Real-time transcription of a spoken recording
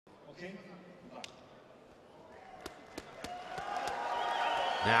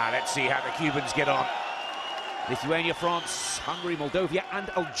Now let's see how the Cubans get on. Lithuania, France, Hungary, Moldova and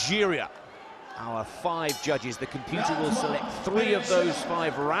Algeria. Our 5 judges. The computer will select 3 of those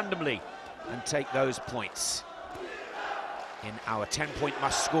 5 randomly and take those points in our 10-point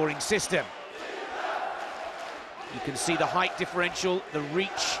must-scoring system. You can see the height differential, the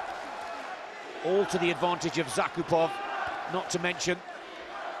reach, all to the advantage of ZHAKUPOV, not to mention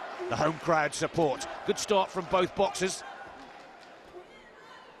the home crowd support. Good start from both boxers.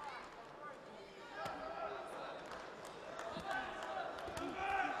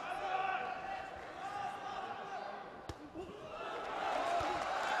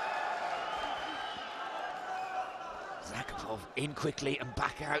 ZHAKUPOV in quickly and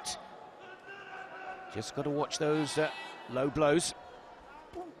back out. Just got to watch those low blows.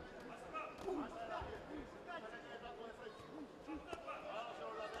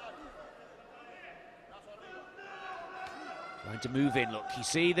 Trying to move in, look, you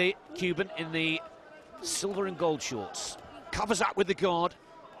see the Cuban in the silver and gold shorts. Covers up with the guard.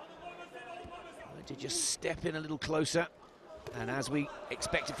 Trying to just step in a little closer. And as we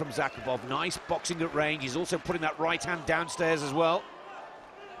expected from ZHAKUPOV, nice boxing at range. He's also putting that right hand downstairs as well.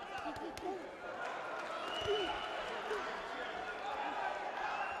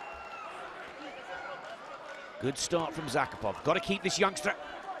 Good start from ZHAKUPOV. Got to keep this youngster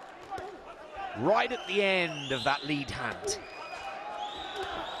right at the end of that lead hand.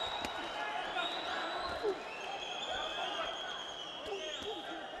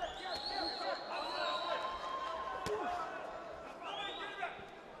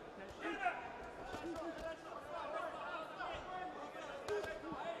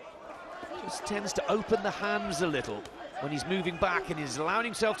 Just tends to open the hands a little when he's moving back and is allowing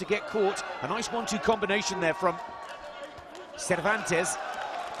himself to get caught. A nice 1-2 combination there from Cervantes,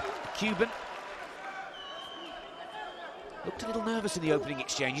 the Cuban. Looked a little nervous in the opening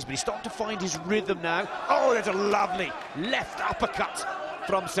exchanges, but he's starting to find his rhythm now. Oh, there's a lovely left uppercut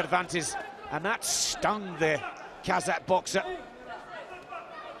from Cervantes, and that stung the Kazakh boxer.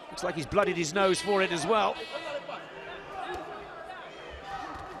 Looks like he's bloodied his nose for it as well.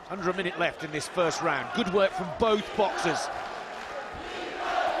 Under a minute left in this first round. Good work from both boxers.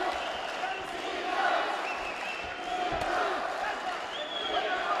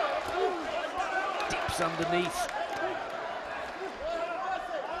 Dips underneath.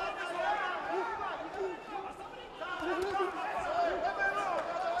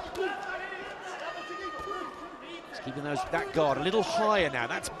 Just keeping that guard a little higher now.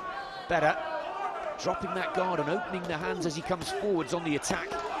 That's better. Dropping that guard and opening the hands as he comes forwards on the attack.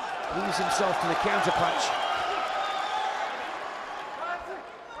 Moves himself to the counter punch.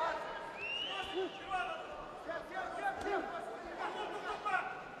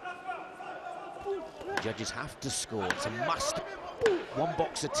 Judges have to score. It's a must. One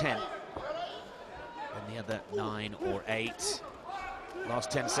boxer 10, and the other 9 or 8. Last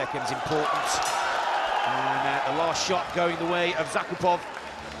 10 seconds important. And the last shot going the way of ZHAKUPOV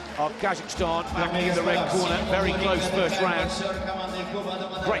of Kazakhstan, back in the red corner. Very close first round.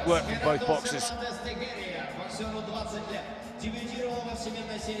 Great work from both boxers.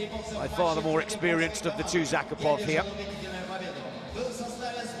 By far the more experienced of the two ZHAKUPOV here.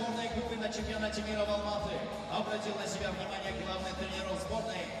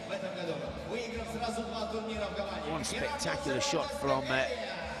 One spectacular shot from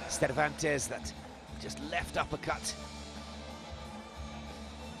Cervantes, that just left uppercut.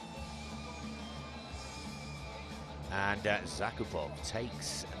 And ZHAKUPOV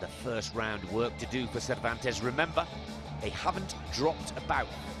takes the first round. Work to do for Cervantes. Remember, they haven't dropped about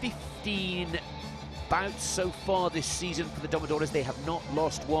 15 bouts so far this season for the Domadores. They have not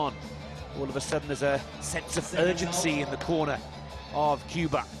lost one. All of a sudden, there's a sense of urgency in the corner of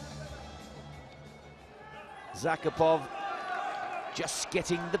Cuba. ZHAKUPOV just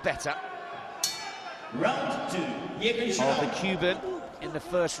getting the better Round 2. of the Cuban in the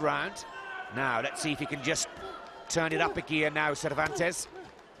first round. Now, let's see if he can just turn it up a gear now, Cervantes.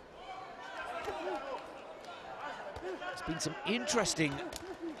 There's been some interesting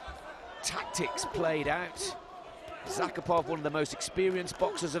tactics played out. ZHAKUPOV, one of the most experienced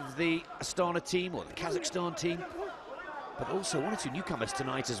boxers of the Astana team, or the Kazakhstan team, but also 1 or 2 newcomers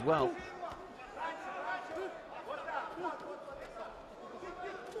tonight as well.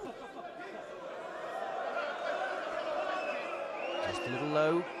 Just a little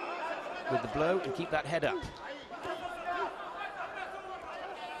low with the blow and keep that head up.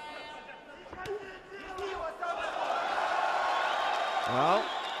 Well,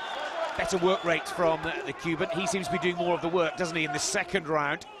 better work rate from the Cuban. He seems to be doing more of the work, doesn't he, in the second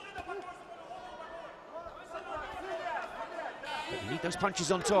round? But you need those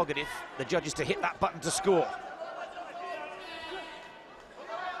punches on target if the judge is to hit that button to score.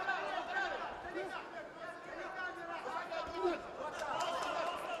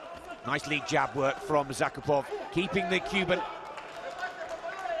 Nice lead jab work from ZHAKUPOV, keeping the Cuban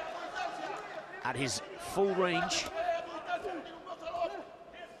at his full range.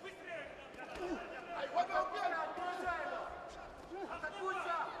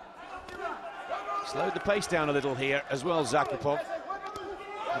 Slowed the pace down a little here as well, ZHAKUPOV.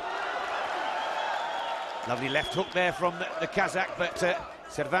 Lovely left hook there from the Kazakh, but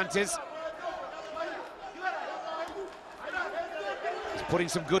Cervantes is putting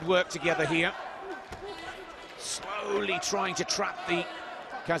some good work together here. Slowly trying to trap the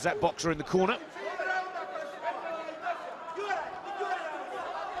Kazakh boxer in the corner.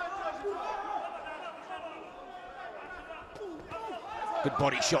 Good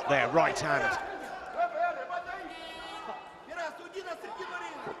body shot there, right hand.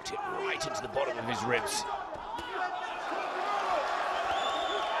 Hooked it right into the bottom of his ribs.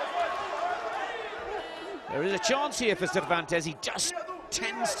 There is a chance here for Cervantes. He just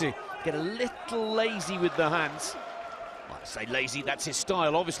tends to get a little lazy with the hands. Well, I say lazy, that's his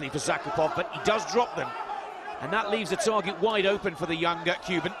style, obviously, for ZHAKUPOV, but he does drop them. And that leaves the target wide open for the young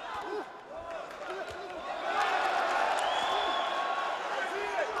Cuban.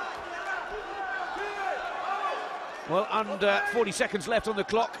 Well, under 40 seconds left on the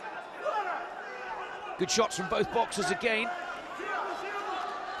clock. Good shots from both boxers again.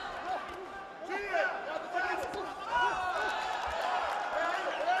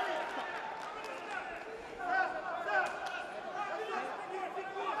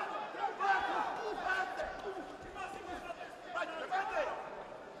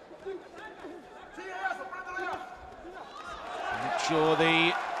 I'm not sure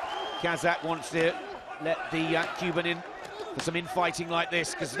the Kazakh wants to let the Cuban in for some infighting like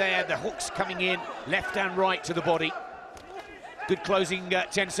this, because there the hooks coming in left and right to the body. Good closing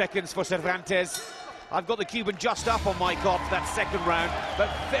 10 seconds for Cervantes. I've got the Cuban just up on my card for that second round, but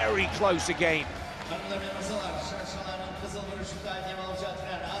very close again.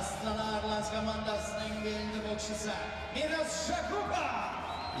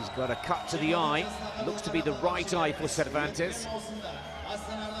 He's got a cut to the eye. Looks to be the right eye for Cervantes.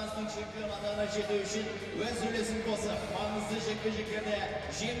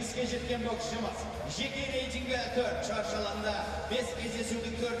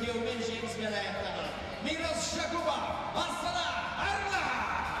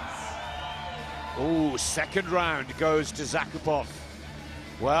 Oh, second round goes to ZHAKUPOV.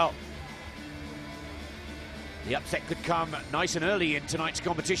 Well, the upset could come nice and early in tonight's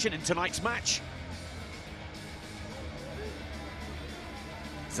competition, in tonight's match.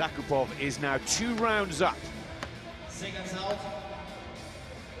 ZHAKUPOV is now 2 rounds up. Seconds out.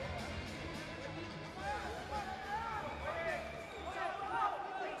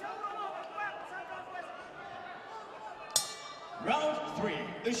 Round 3,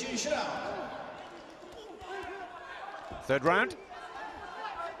 üçüncü round. Third round.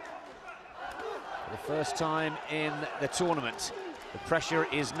 For the first time in the tournament, the pressure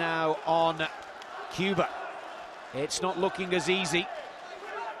is now on Cuba. It's not looking as easy.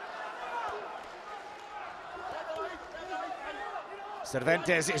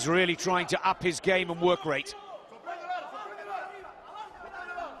 Cervantes is really trying to up his game and work rate.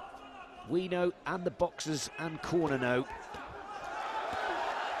 We know, and the boxers and corner know.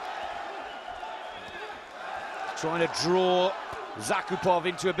 Trying to draw ZHAKUPOV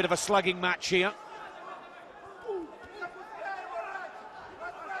into a bit of a slugging match here.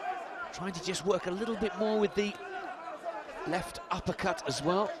 Trying to just work a little bit more with the left uppercut as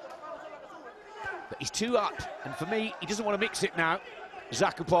well. But he's 2 up, and for me, he doesn't want to mix it now,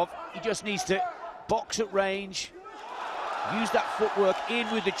 ZHAKUPOV. He just needs to box at range, use that footwork in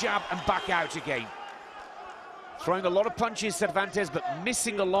with the jab and back out again. Throwing a lot of punches, Cervantes, but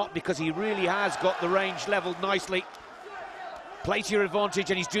missing a lot because he really has got the range leveled nicely. Play to your advantage,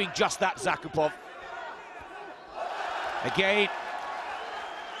 and he's doing just that, ZHAKUPOV. Again,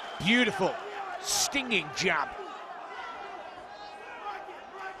 beautiful, stinging jab.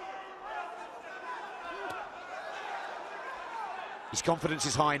 His confidence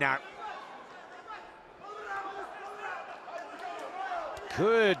is high now.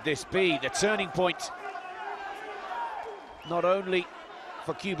 Could this be the turning point? Not only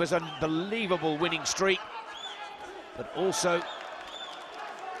for Cuba's unbelievable winning streak, but also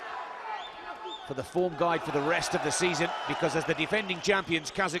for the form guide for the rest of the season, because as the defending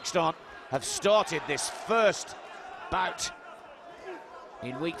champions, Kazakhstan, have started this first bout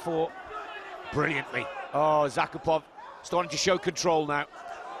in week 4 brilliantly. Oh, ZHAKUPOV starting to show control now.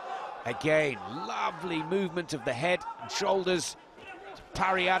 Again, lovely movement of the head and shoulders to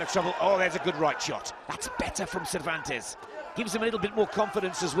parry out of trouble. Oh, there's a good right shot. That's better from Cervantes. Gives him a little bit more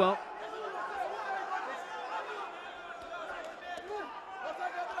confidence as well.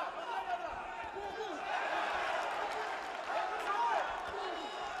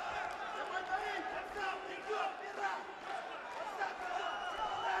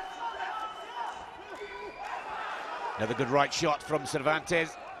 Another good right shot from Cervantes.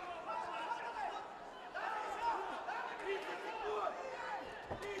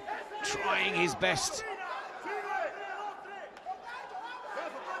 Trying his best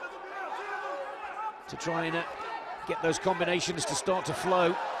to try and get those combinations to start to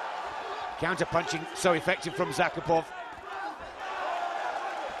flow. Counter-punching so effective from ZHAKUPOV.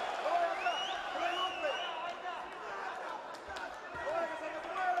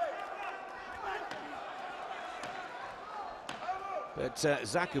 But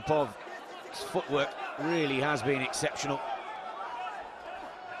ZHAKUPOV's footwork really has been exceptional.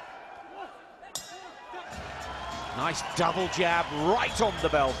 Nice double jab right on the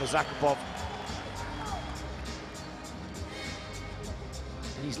bell for ZHAKUPOV.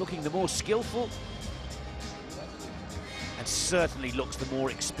 And he's looking the more skillful and certainly looks the more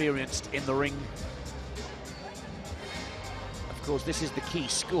experienced in the ring. Of course, this is the key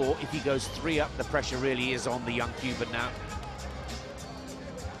score. If he goes 3 up, the pressure really is on the young Cuban now.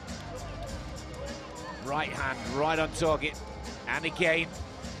 Right hand, right on target. And again,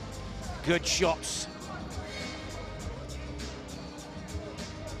 good shots.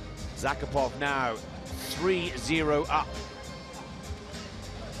 ZHAKUPOV now 3-0 up.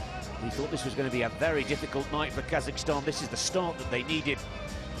 We thought this was going to be a very difficult night for Kazakhstan. This is the start that they needed,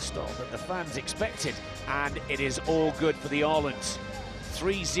 the start that the fans expected, and it is all good for the Arlans.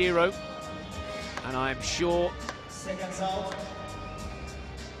 3-0, and I'm sure Seconds out.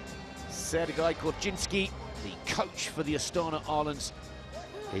 Sergei Korchinski, the coach for the Astana Arlans,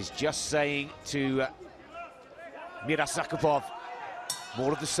 is just saying to Miras ZHAKUPOV,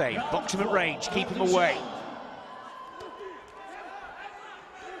 more of the same, box him at range, keep him away.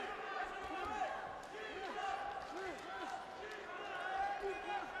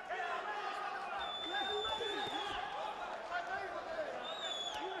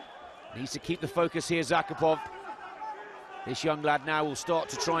 Needs to keep the focus here, ZHAKUPOV. This young lad now will start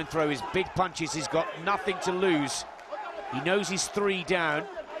to try and throw his big punches. He's got nothing to lose. He knows he's 3 down.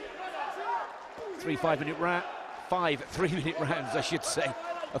 3 5-minute round. 5 3-minute rounds, I should say,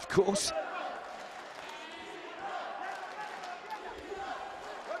 of course.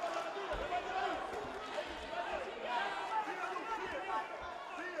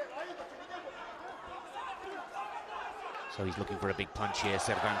 So he's looking for a big punch here,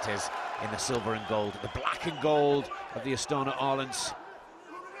 Cervantes, in the silver and gold, the black and gold of the Astana Arlans.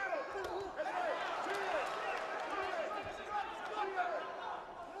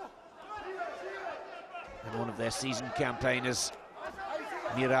 And one of their season campaigners,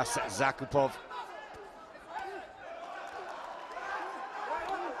 Miras ZHAKUPOV.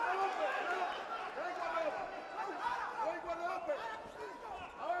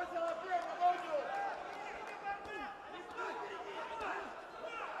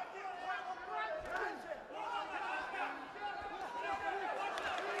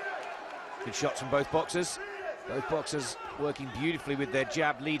 Good shots from both boxers. Both boxers working beautifully with their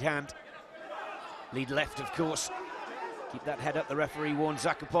jab, lead hand. Lead left, of course. Keep that head up, the referee warns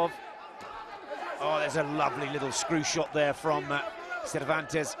ZHAKUPOV. Oh, there's a lovely little screw shot there from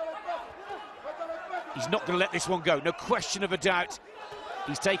Cervantes. He's not going to let this one go, no question of a doubt.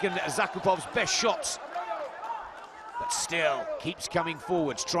 He's taken ZHAKUPOV's best shots, but still keeps coming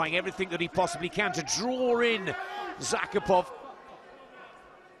forwards, trying everything that he possibly can to draw in ZHAKUPOV.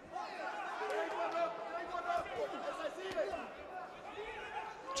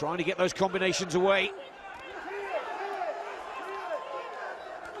 Trying to get those combinations away.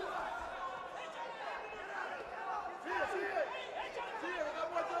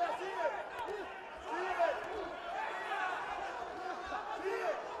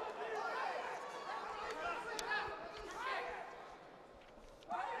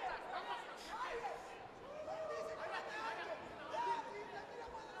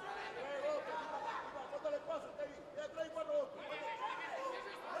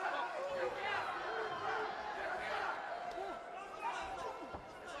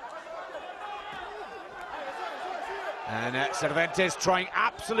 And Cervantes trying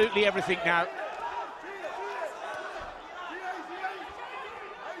absolutely everything now.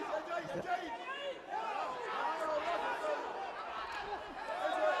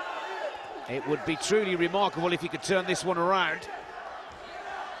 It would be truly remarkable if he could turn this one around.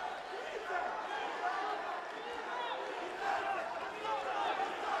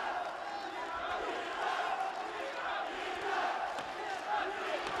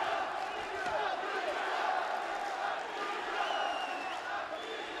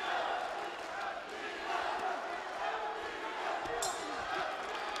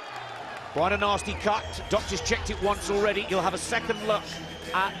 Quite a nasty cut. Doctor's checked it once already. He'll have a second look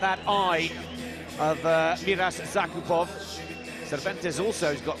at that eye of Miras ZHAKUPOV. Cervantes also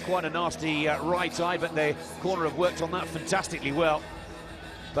has got quite a nasty right eye, but the corner have worked on that fantastically well.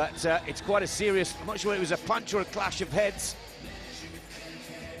 But it's quite a serious, I'm not sure it was a punch or a clash of heads.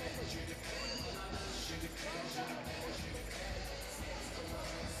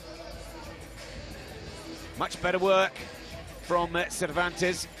 Much better work from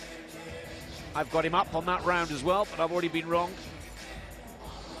Cervantes. I've got him up on that round as well, but I've already been wrong.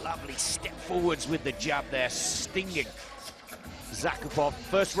 Lovely step forwards with the jab there, stinging ZHAKUPOV.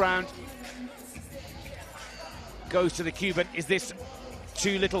 First round goes to the Cuban. Is this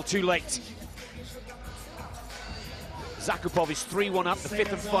too little, too late? ZHAKUPOV is 3-1 up, the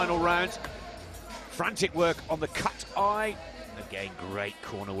fifth and final round. Frantic work on the cut eye. Again, great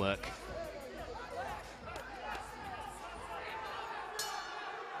corner work.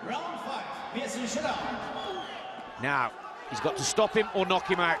 Round 5, shutdown. Now, he's got to stop him or knock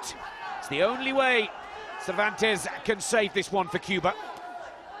him out. It's the only way Cervantes can save this one for Cuba.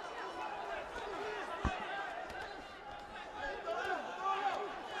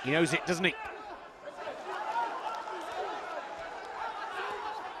 He knows it, doesn't he?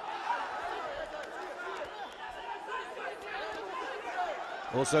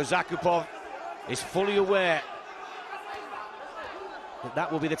 Also, ZHAKUPOV is fully aware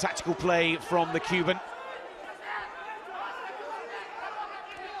that will be the tactical play from the Cuban.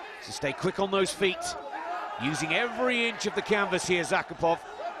 So stay quick on those feet, using every inch of the canvas here, ZHAKUPOV,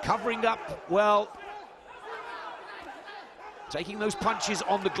 covering up well, taking those punches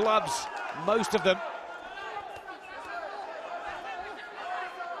on the gloves, most of them.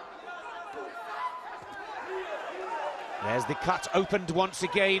 There's the cut opened once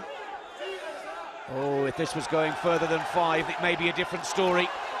again. Oh, if this was going further than 5, it may be a different story,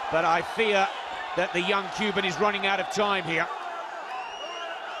 but I fear that the young Cuban is running out of time here.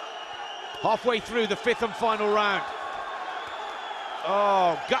 Halfway through the fifth and final round.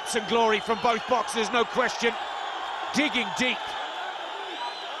 Oh, guts and glory from both boxers, no question. Digging deep.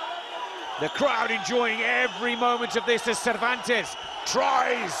 The crowd enjoying every moment of this as Cervantes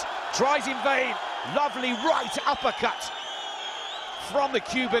tries in vain. Lovely right uppercut from the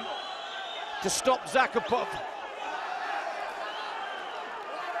Cuban to stop ZHAKUPOV.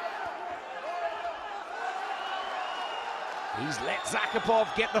 He's let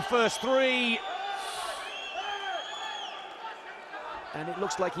ZHAKUPOV get the first 3. And it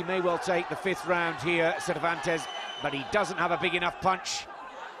looks like he may well take the 5th round here, Cervantes, but he doesn't have a big enough punch.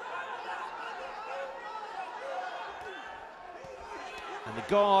 And the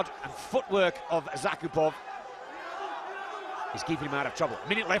guard and footwork of ZHAKUPOV is keeping him out of trouble.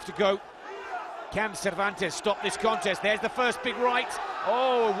 Minute left to go. Can Cervantes stop this contest? There's the first big right.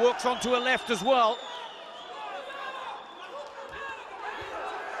 Oh, works onto a left as well.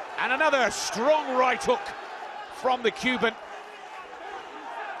 And another strong right hook from the Cuban.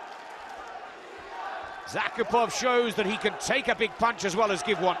 ZHAKUPOV shows that he can take a big punch as well as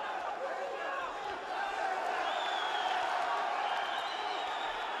give one.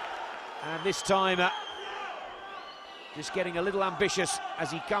 And this time, just getting a little ambitious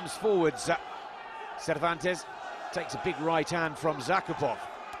as he comes forwards. Cervantes takes a big right hand from ZHAKUPOV.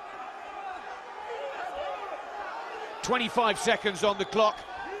 25 seconds on the clock,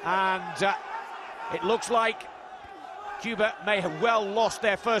 and it looks like Cuba may have well lost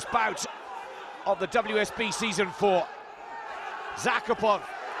their first bout of the WSB Season 4. ZHAKUPOV,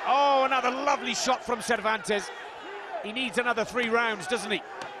 oh, another lovely shot from Cervantes. He needs another 3 rounds, doesn't he?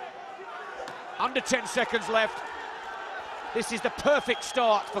 Under 10 seconds left. This is the perfect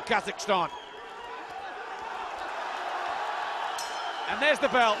start for Kazakhstan. And there's the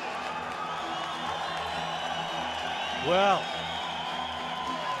bell. Well,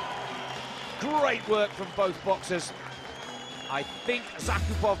 great work from both boxers. I think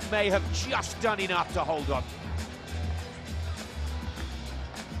ZHAKUPOV may have just done enough to hold on.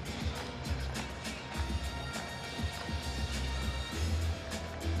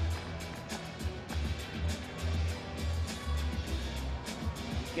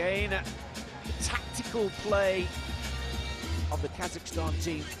 Again, the tactical play of the Kazakhstan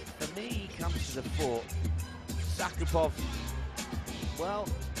team, for me, comes to the fore. ZHAKUPOV, well,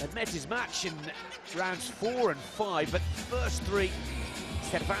 had met his match in rounds 4 and 5, but the first 3,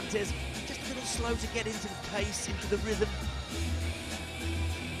 Cervantes just a little slow to get into the pace, into the rhythm.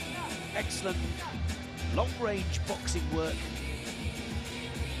 Excellent long-range boxing work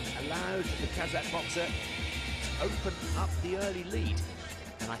allowed the Kazakh boxer to open up the early lead,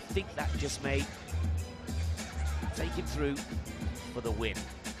 and I think that just may take him through for the win.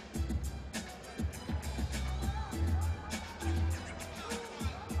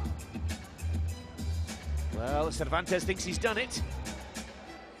 Well, Cervantes thinks he's done it.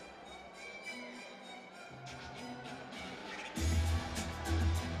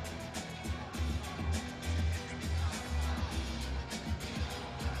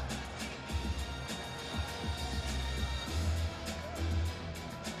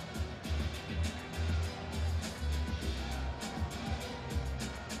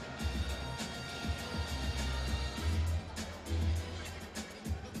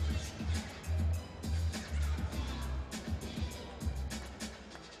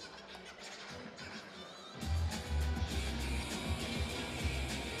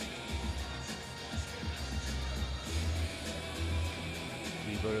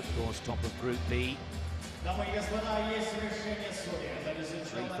 Cuba, of course, top of Group B.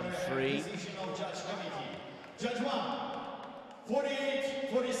 3 from 3. Judge 1,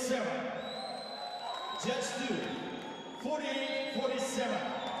 48-47. Judge 2, 48-47.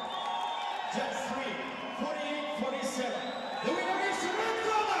 Judge 3, 48-47. The winner is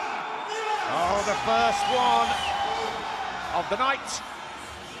Miras! Oh, the first one of the night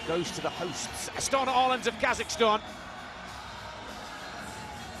goes to the hosts, Astana Arlans of Kazakhstan.